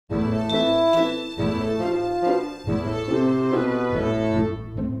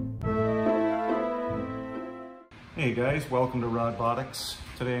Hey guys, welcome to RoddBotics.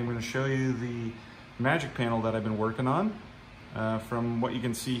 Today I'm going to show you the magic panel that I've been working on. From what you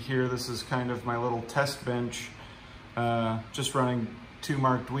can see here, this is kind of my little test bench, just running two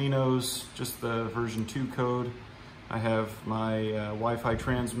Arduinos, just the version 2 code. I have my Wi-Fi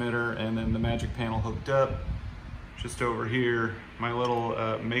transmitter and then the magic panel hooked up. Just over here, my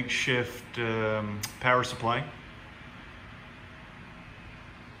little makeshift power supply.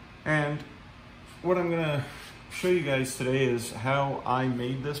 And what I'm gonna show you guys today is how I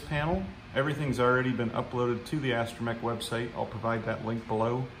made this panel. Everything's already been uploaded to the Astromech website. I'll provide that link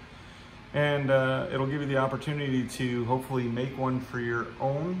below. And it'll give you the opportunity to hopefully make one for your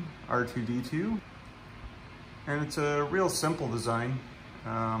own R2D2. And it's a real simple design.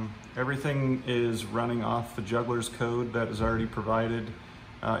 Everything is running off the juggler's code that is already provided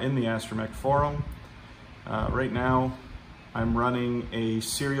in the Astromech forum. Right now, I'm running a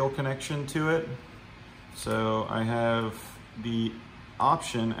serial connection to it. So I have the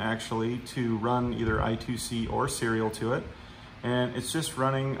option actually to run either I2C or serial to it. And it's just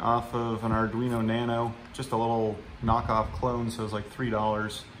running off of an Arduino Nano, just a little knockoff clone, so it's like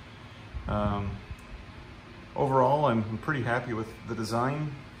 $3. Overall, I'm pretty happy with the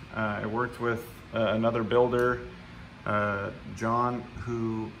design. I worked with another builder, John,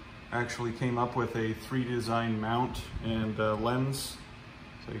 who actually came up with a 3D design mount and lens.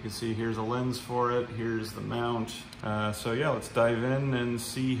 So you can see here's a lens for it, here's the mount. So yeah, let's dive in and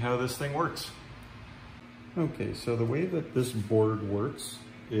see how this thing works. Okay, so the way that this board works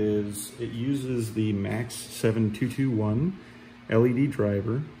is it uses the MAX 7221 LED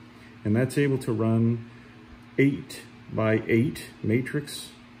driver, and that's able to run 8 by 8 matrix.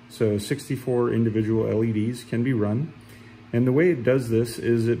 So 64 individual LEDs can be run. And the way it does this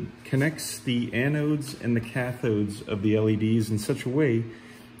is it connects the anodes and the cathodes of the LEDs in such a way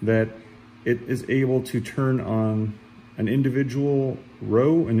that it is able to turn on an individual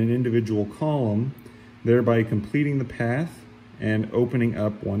row and an individual column, thereby completing the path and opening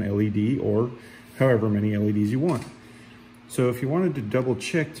up one LED or however many LEDs you want. So if you wanted to double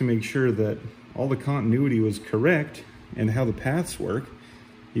check to make sure that all the continuity was correct and how the paths work,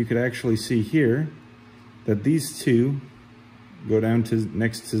 you could actually see here that these two go down to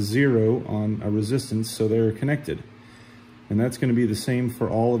next to 0 on a resistance, so they're connected. And that's going to be the same for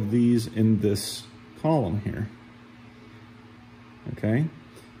all of these in this column here. Okay.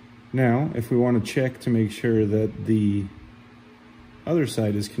 Now, if we want to check to make sure that the other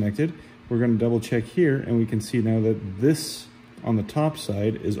side is connected, we're going to double check here, and we can see now that this on the top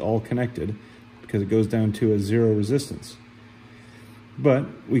side is all connected because it goes down to a 0 resistance. But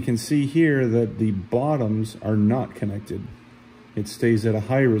we can see here that the bottoms are not connected. It stays at a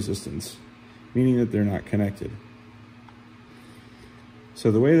high resistance, meaning that they're not connected. So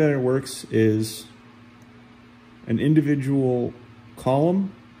the way that it works is an individual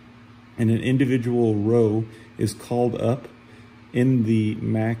column and an individual row is called up in the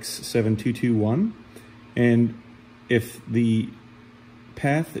MAX 7221. And if the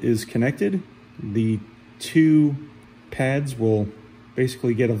path is connected, the two pads will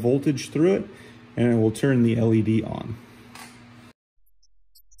basically get a voltage through it, and it will turn the LED on.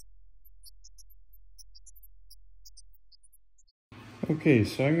 Okay,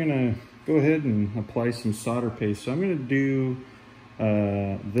 so I'm gonna go ahead and apply some solder paste. So I'm gonna do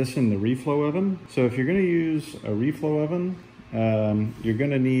this in the reflow oven. So if you're gonna use a reflow oven, you're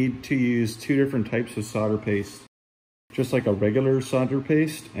gonna need to use 2 different types of solder paste. Just like a regular solder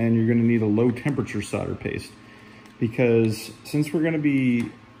paste, and you're gonna need a low temperature solder paste. Because since we're gonna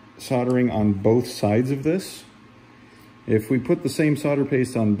be soldering on both sides of this, if we put the same solder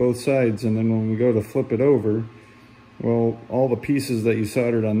paste on both sides and then when we go to flip it over, well, all the pieces that you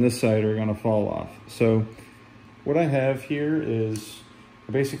soldered on this side are gonna fall off. So what I have here is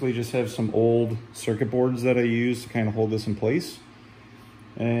I basically just have some old circuit boards that I use to kind of hold this in place.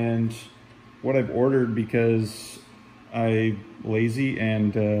 And what I've ordered, because I'm lazy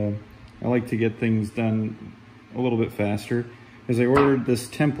and I like to get things done a little bit faster, is I ordered this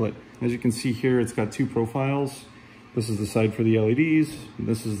template. As you can see here, it's got 2 profiles. This is the side for the LEDs.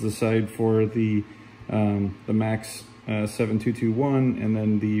 This is the side for the MAX 7221, and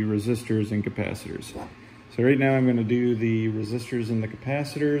then the resistors and capacitors. So right now I'm going to do the resistors and the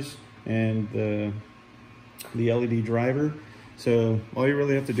capacitors and the LED driver. So all you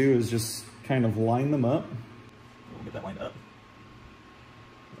really have to do is just kind of line them up. We'll get that lined up.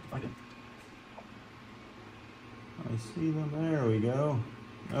 Find it. I see them, there we go.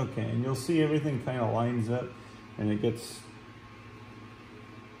 Okay, and you'll see everything kind of lines up and it gets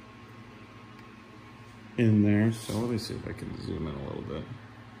in there. So let me see if I can zoom in a little bit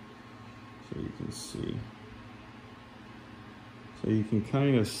so you can see. So you can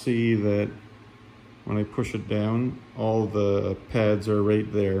kind of see that when I push it down, all the pads are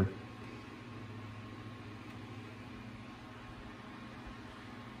right there.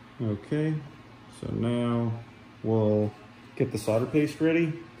 Okay, so now we'll get the solder paste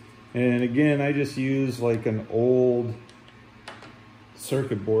ready. And again, I just use like an old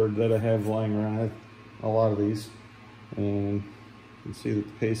circuit board that I have lying around. I have a lot of these. And you can see that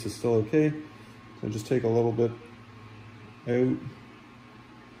the paste is still okay. So just take a little bit out.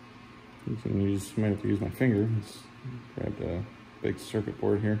 You can use, might have to use my finger. Just grabbed a big circuit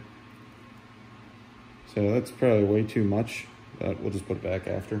board here. So that's probably way too much, but we'll just put it back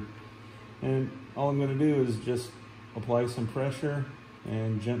after. And all I'm going to do is just apply some pressure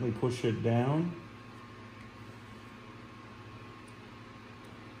and gently push it down.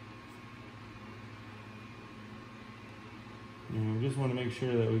 And we just want to make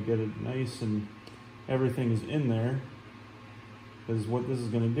sure that we get it nice and everything is in there. Because what this is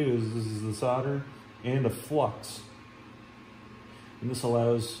going to do is this is the solder and a flux. And this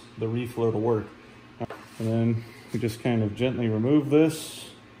allows the reflow to work. And then we just kind of gently remove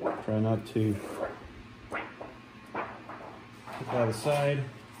this. Try not to put that aside.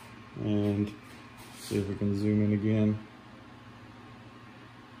 And see if we can zoom in again.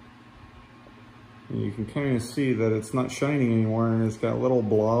 And you can kind of see that it's not shining anymore and it's got little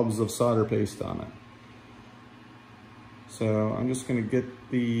blobs of solder paste on it. So I'm just going to get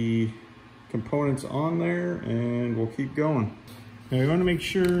the components on there and we'll keep going. Now we want to make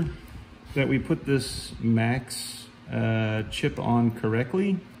sure that we put this max chip on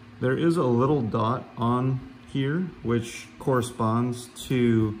correctly. There is a little dot on here which corresponds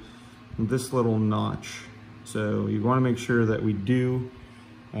to this little notch. So you want to make sure that we do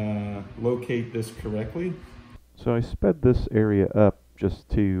locate this correctly. So I sped this area up just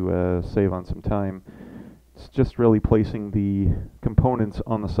to save on some time. It's just really placing the components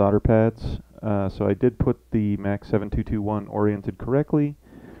on the solder pads. So I did put the MAX 7221 oriented correctly.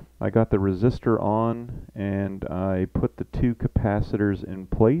 I got the resistor on and I put the two capacitors in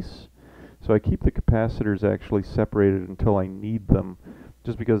place. So I keep the capacitors actually separated until I need them,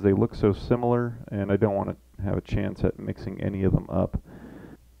 just because they look so similar and I don't want to have a chance at mixing any of them up.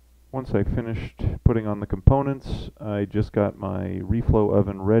 Once I finished putting on the components, I just got my reflow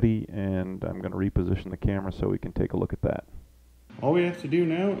oven ready and I'm going to reposition the camera so we can take a look at that. All we have to do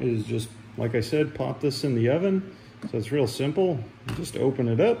now is just, like I said, pop this in the oven. So it's real simple. Just open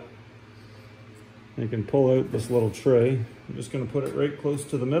it up. You can pull out this little tray. I'm just going to put it right close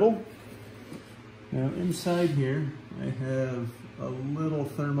to the middle. Now inside here I have a little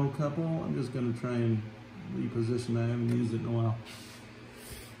thermocouple. I'm just going to try and reposition that. I haven't used it in a while.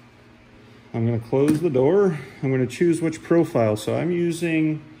 I'm going to close the door. I'm going to choose which profile. So I'm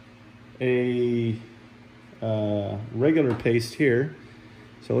using a regular paste here.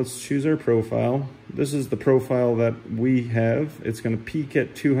 So let's choose our profile. This is the profile that we have. It's going to peak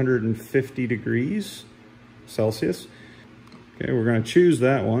at 250 degrees Celsius. Okay, we're going to choose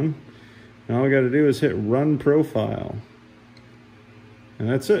that one. And all we got to do is hit run profile. And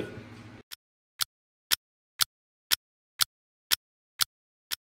that's it.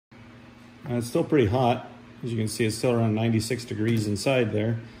 It's still pretty hot. As you can see, it's still around 96 degrees inside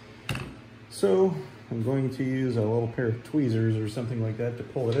there. So I'm going to use a little pair of tweezers or something like that to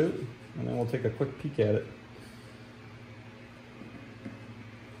pull it out, and then we'll take a quick peek at it.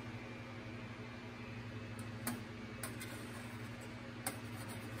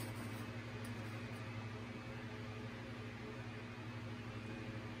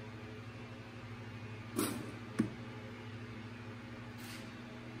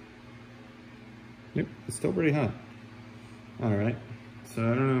 Yep, it's still pretty hot. All right, so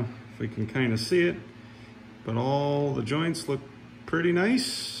I don't know if we can kind of see it, but all the joints look pretty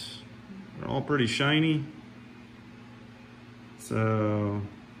nice. They're all pretty shiny. So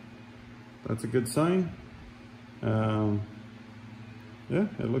that's a good sign. Yeah,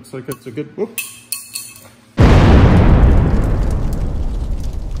 it looks like it's a good, whoops.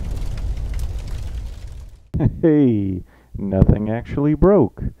 Hey, nothing actually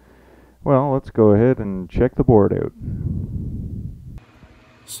broke. Well, let's go ahead and check the board out.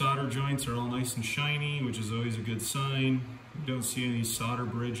 Solder joints are all nice and shiny, which is always a good sign. You don't see any solder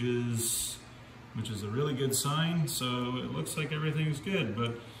bridges, which is a really good sign. So it looks like everything's good,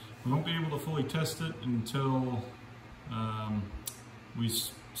 but we won't be able to fully test it until we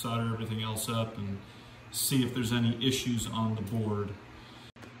solder everything else up and see if there's any issues on the board.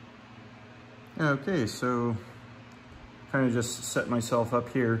 Okay, so kind of just set myself up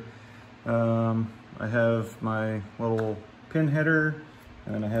here. I have my little pin header,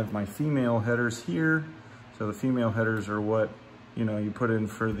 and then I have my female headers here. So the female headers are what you put in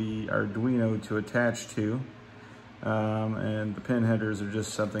for the Arduino to attach to. And the pin headers are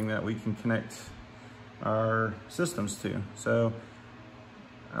just something that we can connect our systems to. So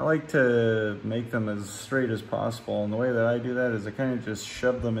I like to make them as straight as possible, and the way that I do that is I kind of just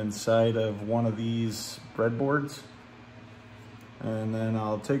shove them inside of one of these breadboards, and then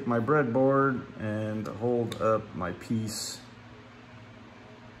I'll take my breadboard and hold up my piece,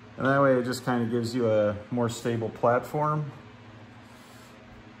 and that way it just kind of gives you a more stable platform.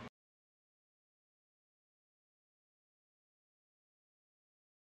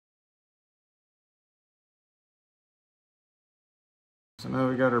 So now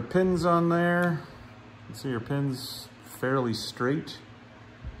we got our pins on there. You can see our pins fairly straight.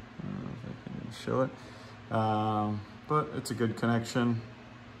 I don't know if I can show it. But it's a good connection.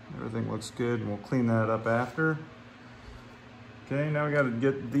 Everything looks good, and we'll clean that up after. Okay, now we got to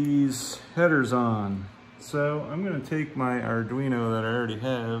get these headers on. So I'm going to take my Arduino that I already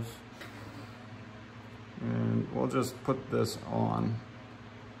have, and we'll just put this on.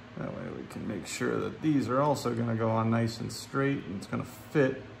 That way we can make sure that these are also going to go on nice and straight, and it's going to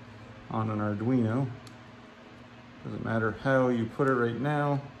fit on an Arduino. Doesn't matter how you put it right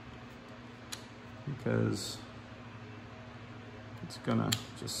now, because it's going to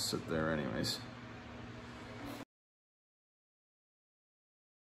just sit there anyways.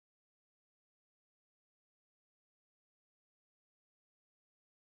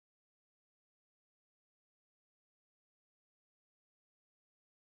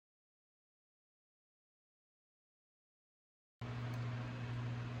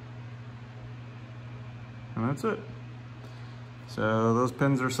 And that's it. So those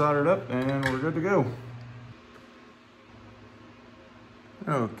pins are soldered up and we're good to go.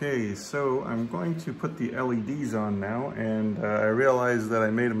 Okay, so I'm going to put the LEDs on now, and I realized that I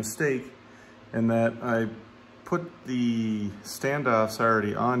made a mistake in that I put the standoffs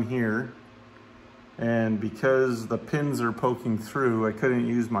already on here, and because the pins are poking through, I couldn't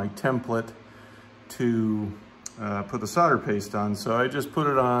use my template to put the solder paste on, so I just put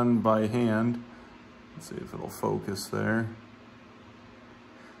it on by hand. Let's see if it'll focus there.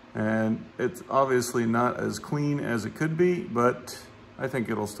 And it's obviously not as clean as it could be, but I think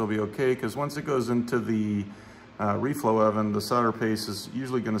it'll still be okay, because once it goes into the reflow oven, the solder paste is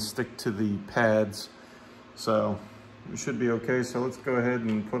usually going to stick to the pads. So we should be okay. So let's go ahead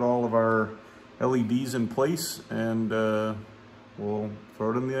and put all of our LEDs in place, and we'll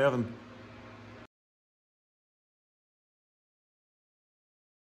throw it in the oven.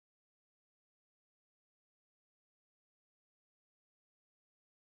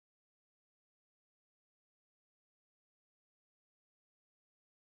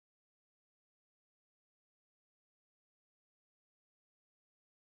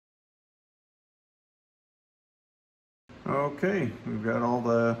 Okay, we've got all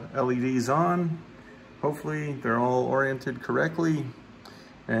the LEDs on. Hopefully they're all oriented correctly,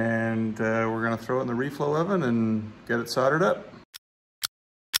 and we're gonna throw it in the reflow oven and get it soldered up.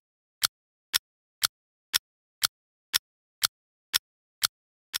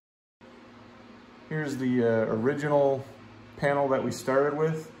 Here's the original panel that we started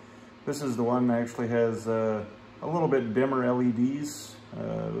with. This is the one that actually has a little bit dimmer LEDs.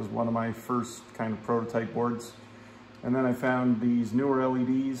 It was one of my first kind of prototype boards. And then I found these newer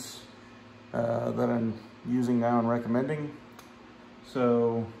LEDs that I'm using now and recommending.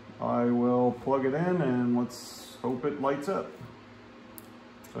 So I will plug it in and let's hope it lights up.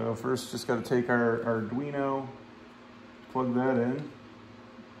 So first, just got to take our Arduino, plug that in.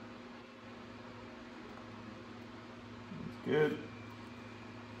 That's good.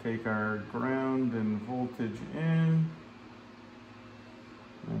 Take our ground and voltage in,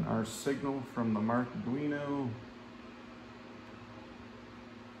 and our signal from the marked Arduino.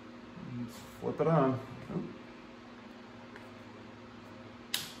 Let's flip it on. Oh.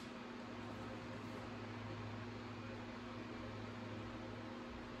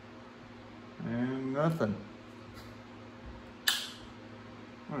 And nothing.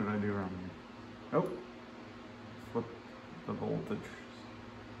 What did I do wrong here? Oh, flip the voltage.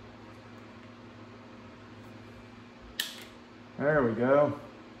 There we go.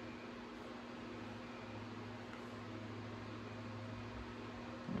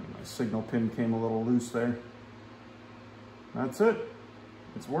 Signal pin came a little loose there. That's it.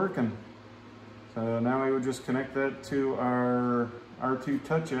 It's working. So now we would just connect that to our R2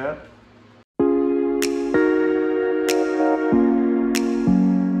 Touch app.